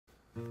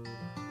Today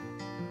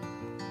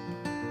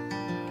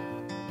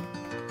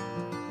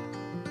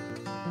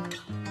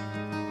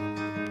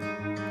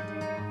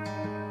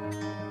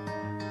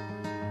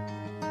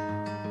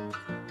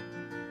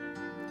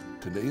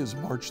is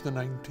March the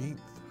 19th.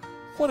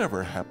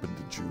 Whatever happened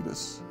to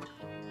Judas?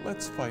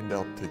 Let's find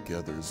out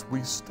together as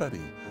we study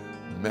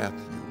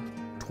Matthew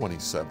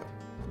 27.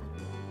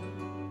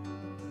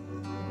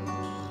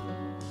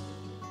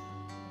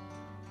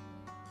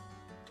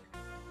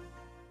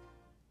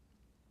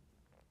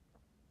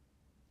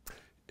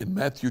 In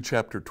Matthew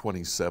chapter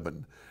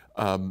 27,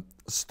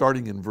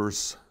 starting in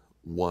verse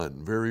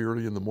 1, very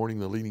early in the morning,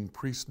 the leading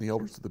priests and the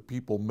elders of the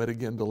people met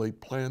again to lay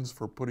plans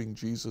for putting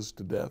Jesus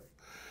to death.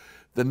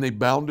 Then they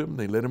bound him,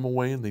 they led him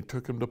away, and they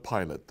took him to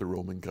Pilate, the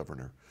Roman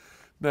governor.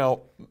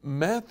 Now,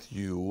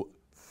 Matthew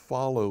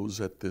follows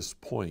at this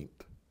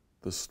point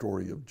the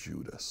story of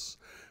Judas.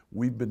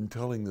 We've been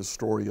telling the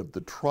story of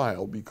the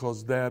trial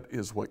because that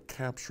is what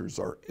captures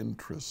our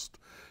interest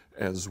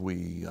as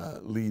we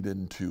lead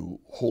into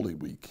Holy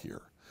Week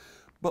here.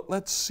 But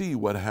let's see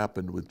what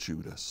happened with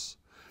Judas.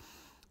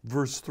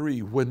 Verse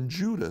 3, when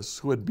Judas,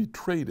 who had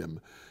betrayed him,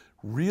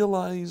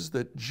 realized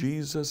that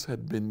Jesus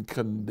had been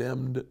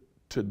condemned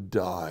to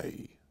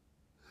die.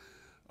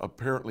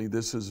 Apparently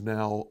this is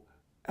now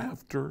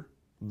after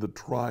the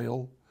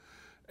trial,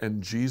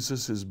 and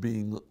Jesus is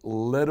being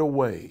led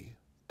away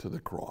to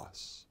the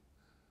cross.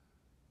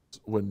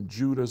 When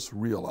Judas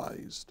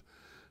realized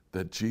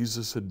that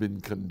Jesus had been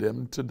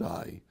condemned to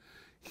die,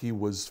 he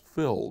was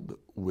filled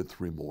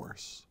with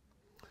remorse.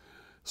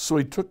 So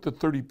he took the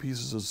 30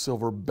 pieces of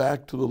silver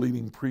back to the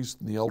leading priests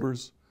and the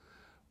elders.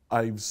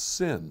 I've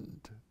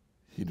sinned,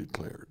 he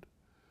declared,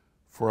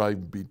 for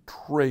I've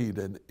betrayed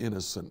an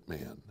innocent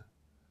man.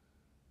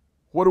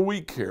 What do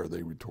we care,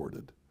 they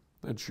retorted.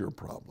 That's your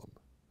problem.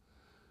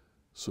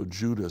 So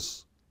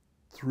Judas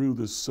threw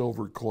the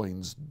silver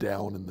coins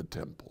down in the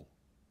temple,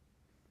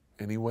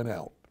 and he went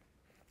out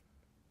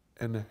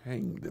and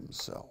hanged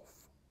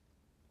himself.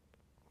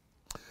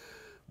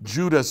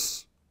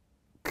 Judas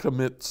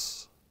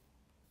commits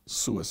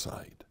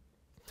suicide.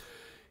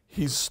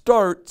 He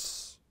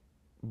starts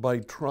by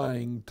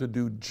trying to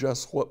do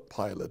just what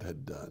Pilate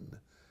had done.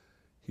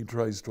 He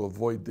tries to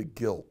avoid the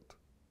guilt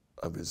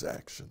of his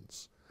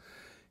actions.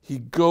 He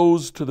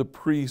goes to the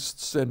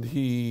priests and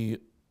he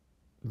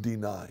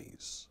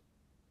denies.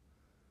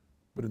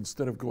 But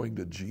instead of going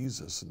to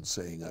Jesus and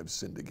saying, I've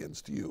sinned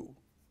against you,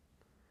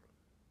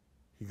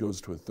 he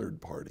goes to a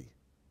third party.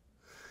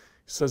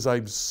 He says,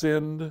 I've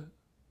sinned,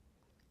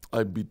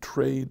 I've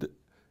betrayed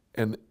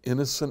an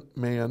innocent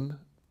man.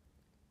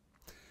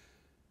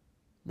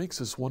 Makes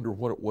us wonder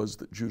what it was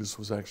that Judas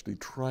was actually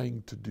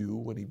trying to do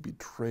when he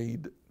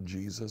betrayed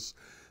Jesus.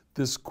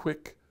 This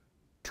quick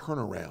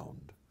turnaround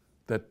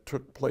that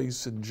took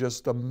place in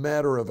just a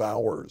matter of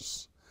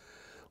hours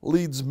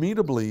leads me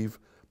to believe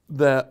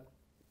that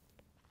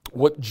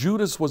what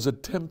Judas was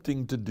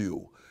attempting to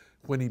do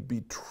when he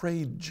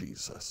betrayed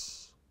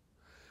Jesus,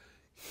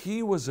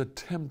 he was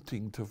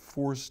attempting to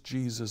force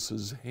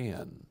Jesus'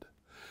 hand.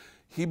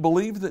 He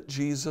believed that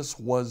Jesus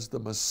was the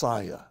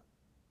Messiah.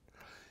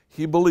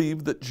 He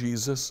believed that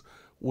Jesus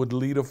would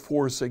lead a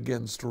force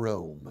against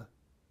Rome,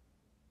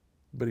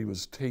 but he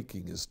was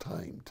taking his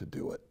time to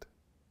do it.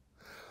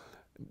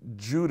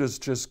 Judas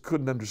just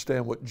couldn't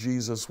understand what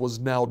Jesus was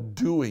now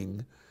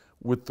doing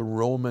with the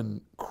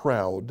Roman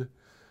crowd,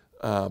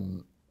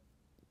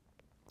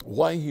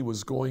 why he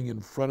was going in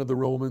front of the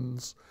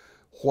Romans,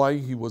 why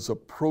he was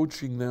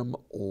approaching them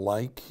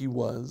like he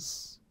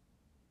was.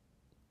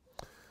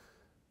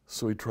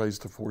 So he tries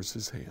to force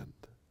his hand.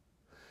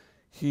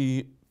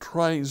 He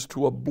tries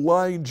to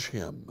oblige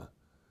him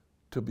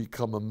to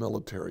become a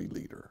military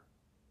leader.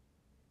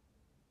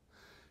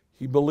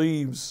 He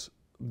believes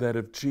that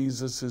if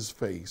Jesus is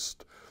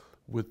faced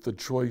with the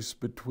choice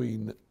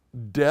between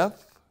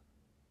death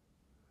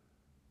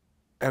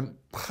and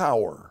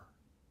power,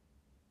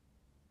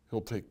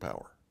 he'll take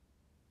power.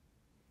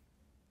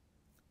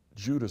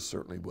 Judas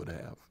certainly would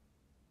have.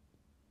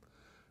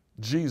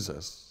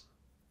 Jesus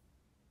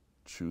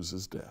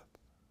chooses death.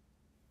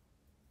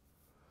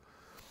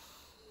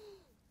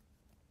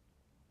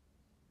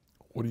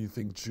 What do you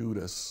think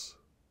Judas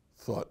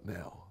thought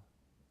now?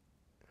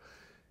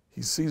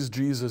 He sees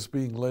Jesus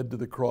being led to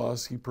the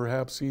cross. He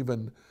perhaps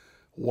even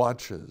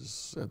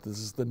watches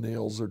as the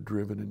nails are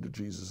driven into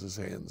Jesus'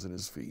 hands and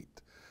his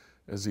feet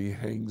as he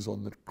hangs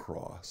on the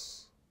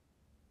cross.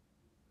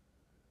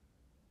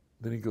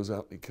 Then he goes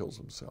out and he kills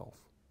himself.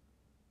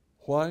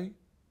 Why?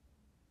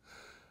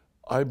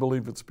 I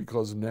believe it's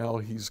because now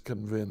he's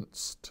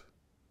convinced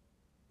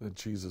that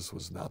Jesus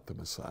was not the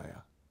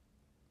Messiah.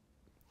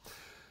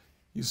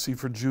 You see,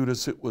 for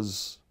Judas, it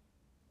was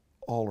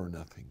all or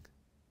nothing.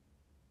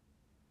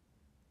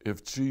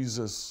 If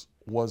Jesus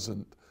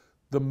wasn't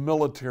the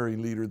military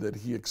leader that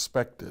he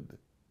expected,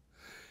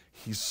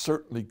 he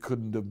certainly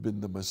couldn't have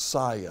been the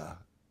Messiah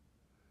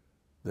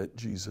that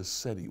Jesus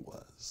said he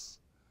was,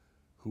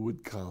 who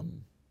would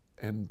come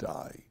and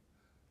die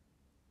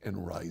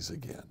and rise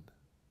again.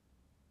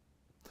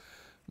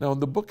 Now, in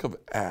the book of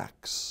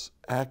Acts,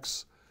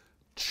 Acts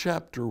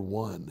chapter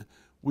 1,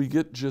 we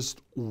get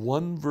just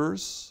one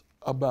verse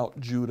about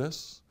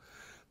Judas.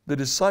 The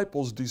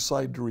disciples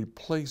decide to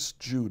replace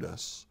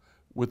Judas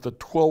with the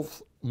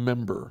 12th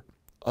member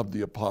of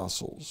the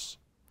apostles.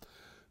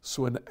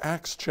 So in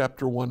Acts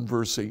chapter 1,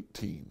 verse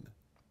 18,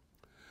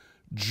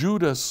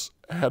 Judas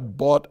had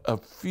bought a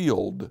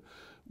field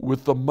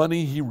with the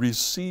money he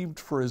received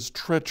for his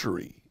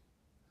treachery.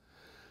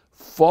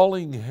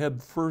 Falling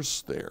head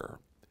first there,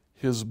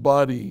 his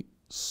body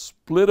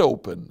split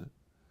open,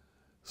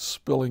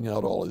 spilling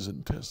out all his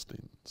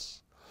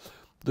intestines.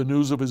 The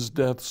news of his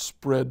death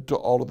spread to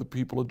all of the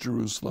people of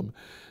Jerusalem.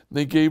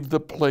 They gave the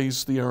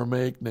place the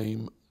Aramaic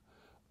name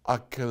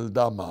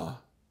Akeldama,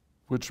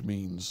 which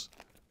means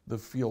the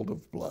field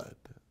of blood.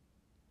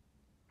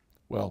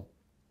 Well,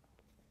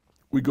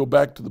 we go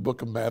back to the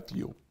book of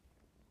Matthew.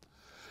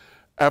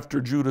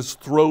 After Judas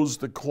throws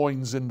the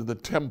coins into the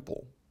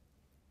temple,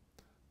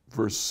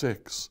 verse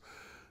 6,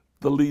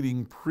 the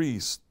leading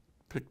priest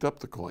picked up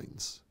the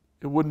coins.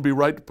 It wouldn't be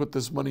right to put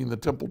this money in the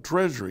temple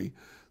treasury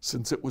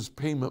since it was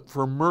payment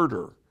for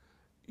murder.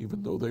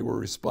 Even though they were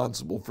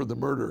responsible for the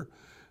murder,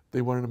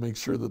 they wanted to make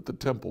sure that the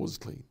temple was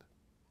clean.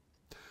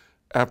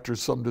 After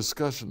some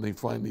discussion, they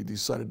finally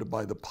decided to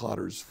buy the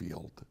potter's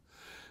field.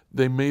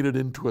 They made it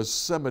into a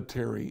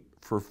cemetery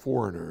for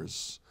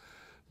foreigners.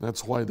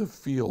 That's why the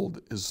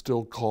field is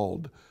still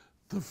called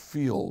the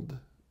field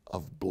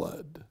of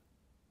blood.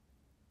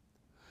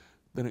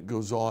 Then it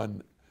goes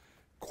on,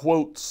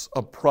 quotes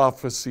a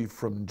prophecy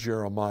from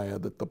Jeremiah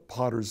that the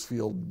potter's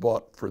field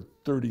bought for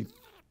 30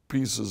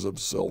 pieces of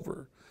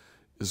silver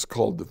is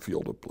called the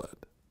field of blood.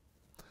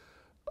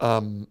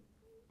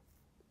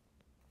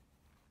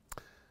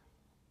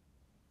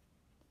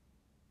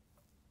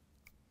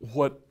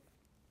 What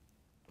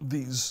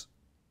these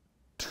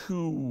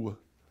two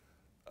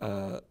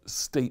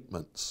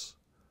statements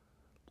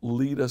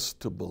lead us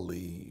to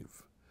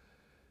believe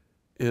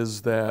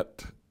is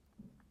that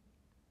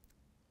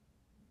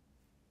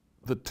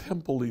the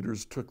temple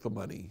leaders took the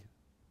money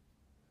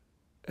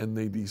and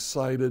they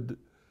decided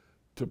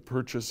to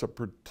purchase a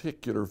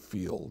particular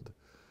field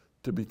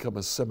to become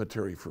a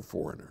cemetery for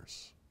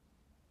foreigners.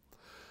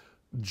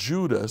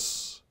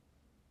 Judas,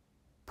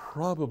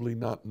 probably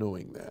not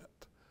knowing that,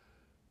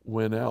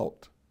 went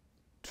out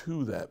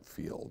to that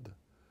field,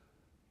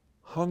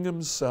 hung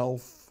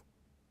himself,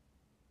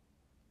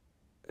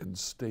 and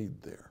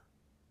stayed there.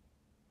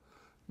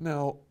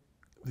 Now,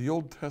 the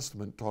Old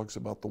Testament talks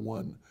about the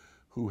one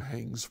who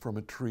hangs from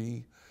a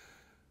tree.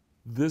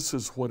 This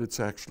is what it's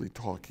actually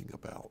talking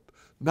about.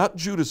 Not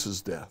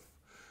Judas's death,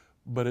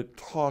 but it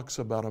talks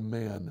about a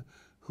man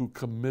who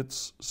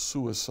commits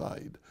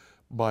suicide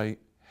by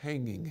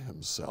hanging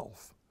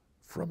himself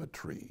from a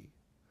tree.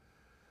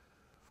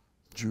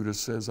 Judas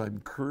says, I'm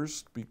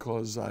cursed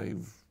because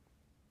I've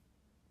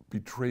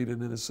betrayed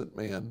an innocent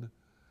man.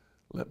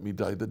 Let me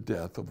die the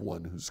death of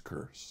one who's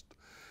cursed.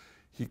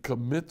 He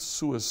commits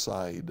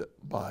suicide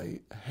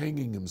by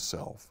hanging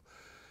himself.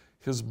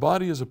 His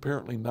body is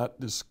apparently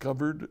not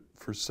discovered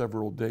for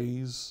several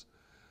days.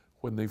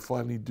 When they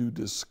finally do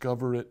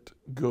discover it,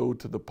 go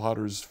to the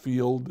potter's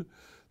field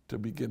to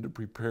begin to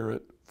prepare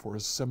it for a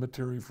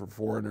cemetery for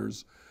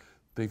foreigners.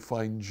 They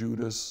find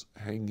Judas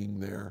hanging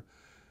there.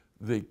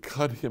 They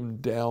cut him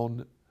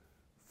down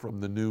from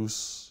the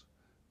noose,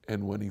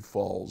 and when he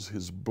falls,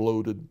 his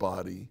bloated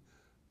body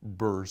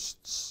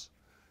bursts,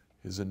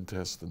 his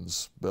intestines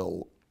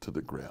spill to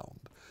the ground.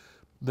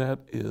 That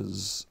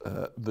is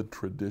the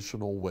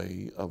traditional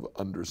way of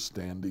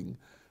understanding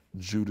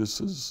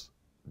Judas's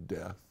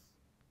death.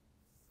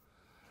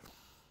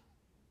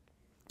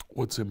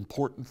 What's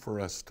important for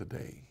us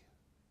today,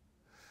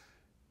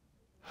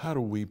 how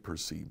do we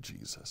perceive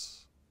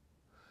Jesus?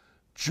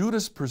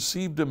 Judas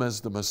perceived him as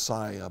the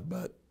Messiah,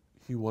 but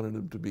he wanted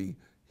him to be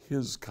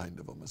his kind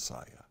of a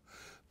Messiah,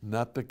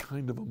 not the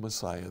kind of a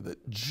Messiah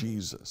that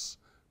Jesus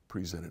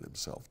presented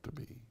himself to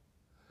be.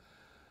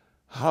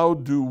 How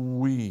do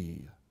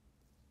we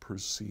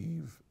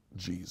perceive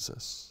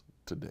Jesus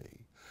today?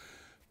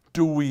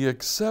 Do we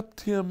accept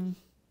him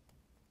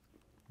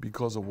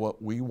because of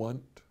what we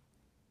want?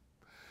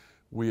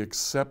 We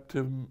accept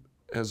him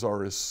as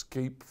our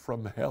escape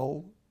from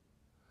hell.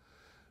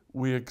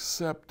 We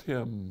accept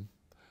him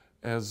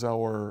as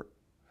our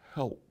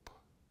help.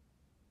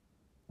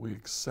 We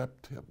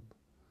accept him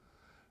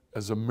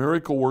as a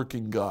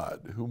miracle-working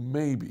God who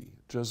maybe,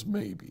 just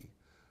maybe,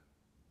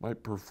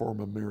 might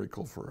perform a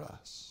miracle for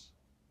us.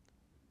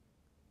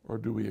 Or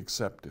do we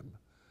accept him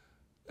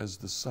as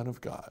the Son of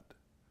God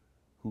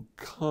who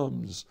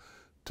comes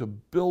to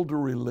build a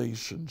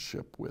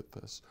relationship with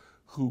us,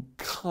 who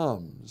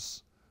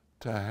comes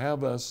to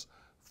have us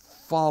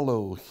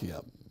follow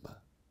him,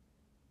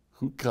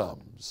 who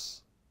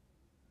comes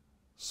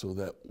so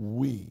that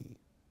we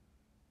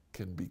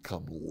can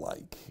become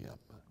like him?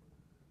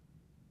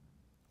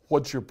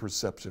 What's your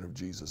perception of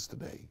Jesus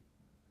today?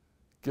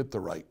 Get the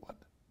right one.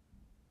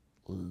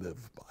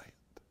 Live by it.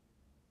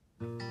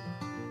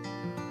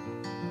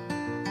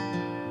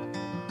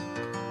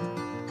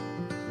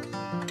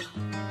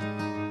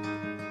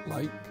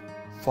 Like,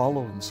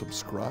 follow and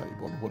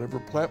subscribe on whatever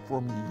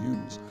platform you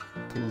use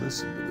to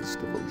listen to this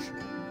devotion.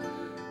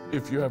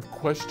 If you have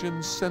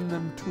questions, send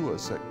them to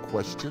us at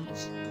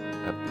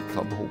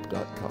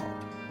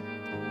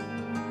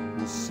questions@becomehope.com.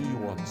 We'll see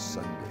you on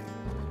Sunday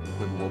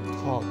when we'll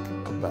talk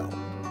about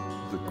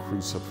the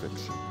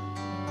crucifixion.